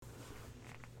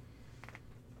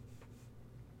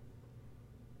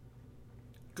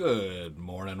Good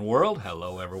morning, world.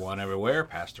 Hello, everyone, everywhere.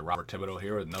 Pastor Robert Thibodeau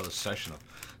here with another session of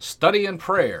Study and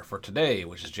Prayer for today,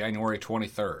 which is January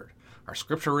 23rd. Our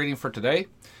scripture reading for today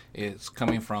is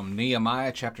coming from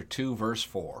Nehemiah chapter 2, verse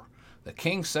 4. The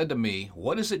king said to me,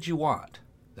 "What is it you want?"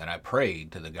 Then I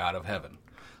prayed to the God of heaven.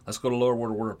 Let's go to Lord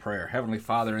with a word of prayer. Heavenly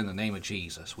Father, in the name of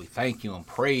Jesus, we thank you and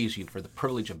praise you for the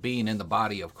privilege of being in the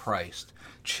body of Christ,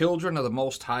 children of the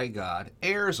Most High God,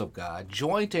 heirs of God,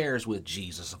 joint heirs with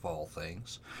Jesus of all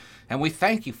things. And we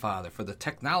thank you, Father, for the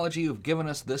technology you've given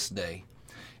us this day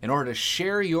in order to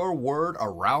share your word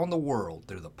around the world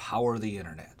through the power of the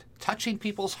internet, touching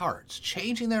people's hearts,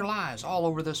 changing their lives all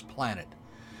over this planet.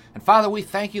 And Father, we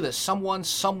thank you that someone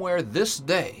somewhere this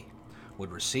day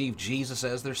would receive Jesus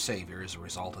as their Savior as a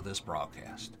result of this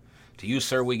broadcast. To you,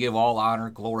 sir, we give all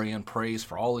honor, glory, and praise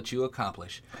for all that you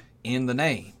accomplish. In the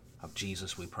name of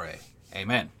Jesus we pray.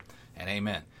 Amen and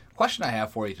amen. Question I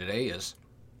have for you today is,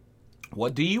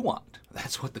 what do you want?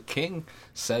 That's what the king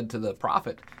said to the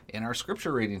prophet in our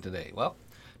scripture reading today. Well,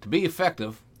 to be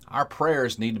effective, our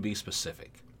prayers need to be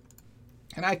specific.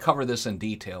 And I covered this in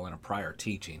detail in a prior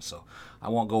teaching, so I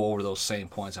won't go over those same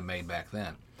points I made back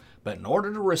then. But in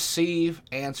order to receive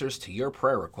answers to your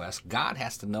prayer requests, God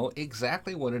has to know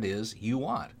exactly what it is you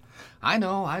want. I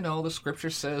know, the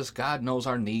scripture says God knows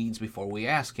our needs before we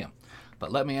ask him.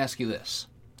 But let me ask you this.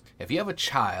 If you have a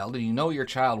child and you know your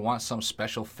child wants some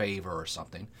special favor or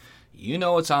something, you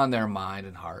know it's on their mind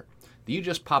and heart, do you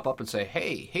just pop up and say,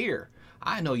 "Hey, here,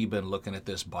 I know you've been looking at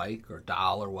this bike or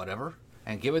doll or whatever,"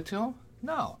 and give it to them?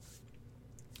 No.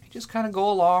 You just kind of go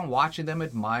along watching them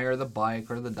admire the bike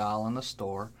or the doll in the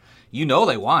store. You know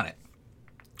they want it,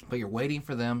 but you're waiting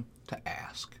for them to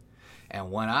ask.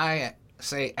 And when I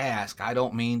say ask, I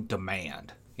don't mean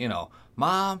demand.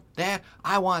 Mom, Dad,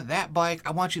 I want that bike.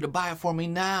 I want you to buy it for me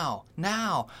now.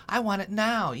 Now. I want it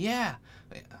now. Yeah.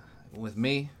 With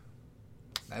me,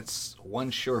 that's one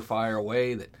surefire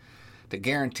way to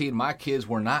guarantee my kids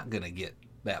were not going to get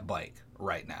that bike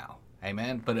right now.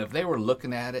 Amen. But if they were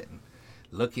looking at it and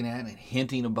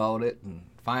hinting about it, and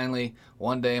finally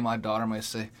one day my daughter might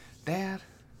say, "Dad,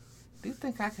 do you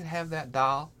think I could have that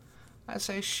doll?" I'd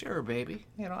say, "Sure, baby.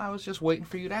 I was just waiting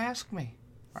for you to ask me."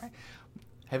 Right?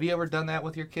 Have you ever done that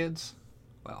with your kids?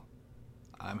 Well,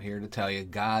 I'm here to tell you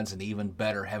God's an even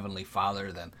better Heavenly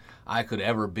Father than I could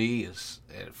ever be, is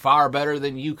far better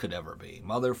than you could ever be.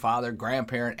 Mother, father,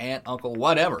 grandparent, aunt, uncle,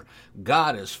 whatever.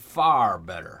 God is far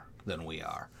better than we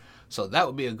are. So that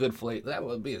would be a good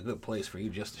place for you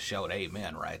just to shout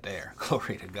amen right there.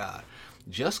 Glory to God.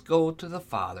 Just go to the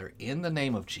Father in the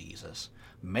name of Jesus.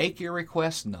 Make your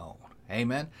request known.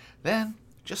 Amen. Then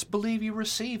just believe you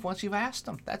receive once you've asked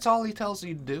him. That's all he tells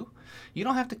you to do. You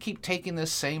don't have to keep taking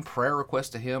this same prayer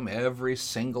request to him every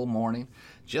single morning.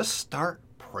 Just start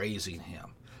praising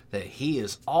him that he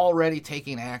is already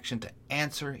taking action to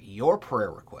answer your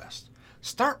prayer request.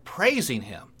 Start praising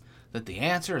him that the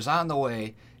answer is on the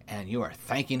way and you are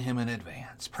thanking him in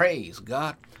advance. Praise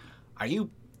God. Are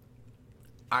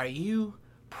you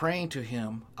praying to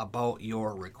him about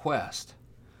your request,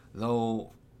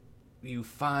 though you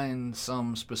find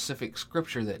some specific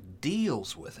scripture that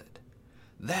deals with it?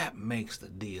 That makes the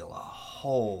deal a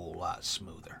whole lot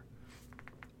smoother.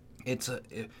 If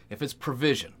it's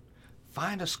provision,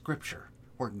 find a scripture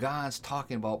where God's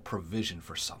talking about provision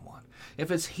for someone.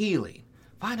 If it's healing,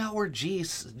 find out where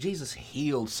Jesus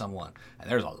healed someone. And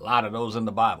there's a lot of those in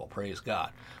the Bible, praise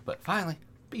God. But finally,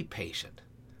 be patient.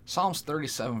 Psalms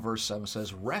 37 verse 7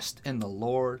 says, "Rest in the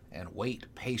Lord and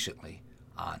wait patiently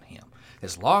on him."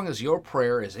 As long as your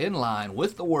prayer is in line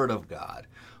with the Word of God,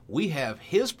 we have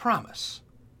his promise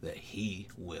that he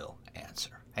will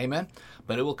answer. Amen?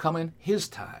 But it will come in his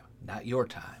time, not your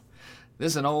time.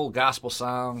 This is an old gospel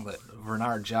song that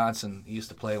Bernard Johnson used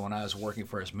to play when I was working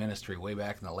for his ministry way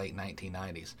back in the late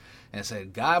 1990s. And it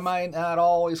said, "God might not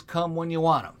always come when you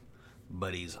want him,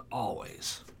 but he's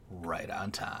always right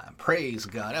on time." Praise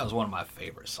God. That was one of my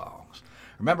favorite songs.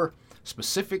 Remember,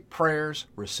 specific prayers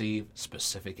receive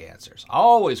specific answers.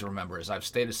 Always remember, as I've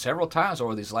stated several times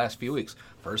over these last few weeks,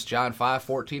 1 John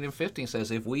 5:14 and 15 says,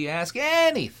 "If we ask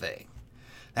anything,"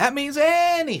 that means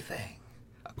anything,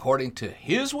 "according to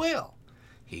his will,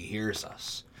 he hears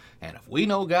us." And if we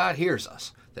know God hears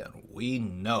us, then we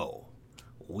know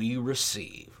we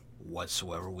receive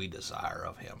whatsoever we desire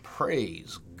of him.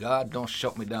 Praise God. Don't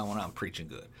shut me down when I'm preaching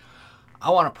good.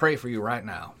 I want to pray for you right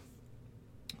now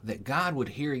that God would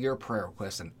hear your prayer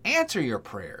requests and answer your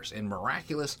prayers in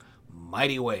miraculous,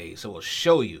 mighty ways that will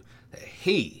show you that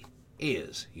he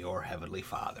is your Heavenly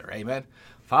Father. Amen.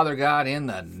 Father God, in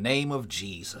the name of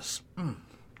Jesus,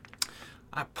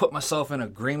 I put myself in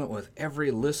agreement with every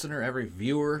listener, every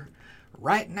viewer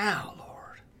right now,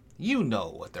 Lord. You know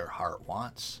what their heart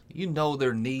wants. You know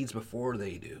their needs before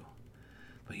they do.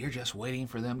 But you're just waiting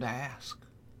for them to ask.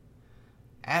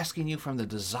 Asking you from the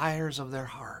desires of their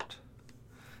heart.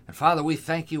 And Father, we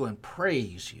thank you and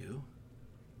praise you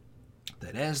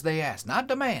that as they ask, not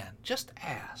demand, just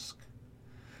ask.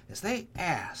 As they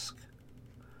ask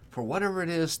for whatever it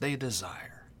is they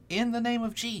desire, in the name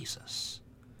of Jesus,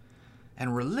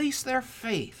 and release their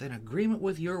faith in agreement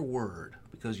with your word,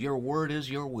 because your word is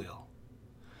your will,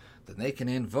 then they can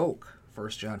invoke 1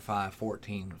 John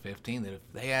 5:14-15, that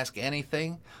if they ask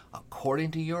anything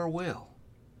according to your will,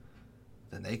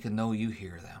 then they can know you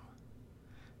hear them.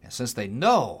 And since they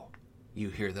know you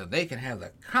hear them, they can have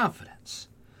the confidence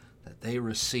that they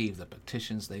receive the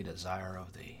petitions they desire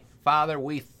of thee. Father,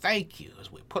 we thank you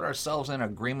as we put ourselves in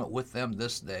agreement with them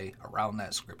this day around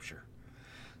that scripture,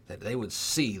 that they would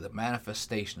see the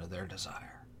manifestation of their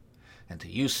desire. And to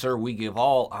you, sir, we give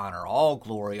all honor, all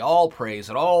glory, all praise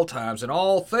at all times, in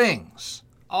all things,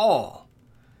 all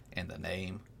in the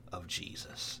name of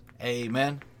Jesus.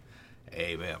 Amen.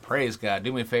 Amen. Praise God.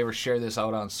 Do me a favor, share this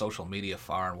out on social media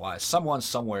far and wide. Someone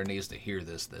somewhere needs to hear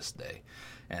this day.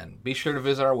 And be sure to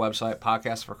visit our website,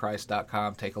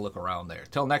 podcastforchrist.com. Take a look around there.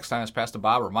 Till next time, it's Pastor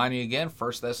Bob reminding you again,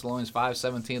 1 Thessalonians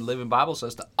 5:17 Living Bible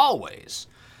says to always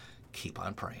keep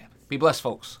on praying. Be blessed,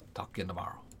 folks. Talk again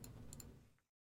tomorrow.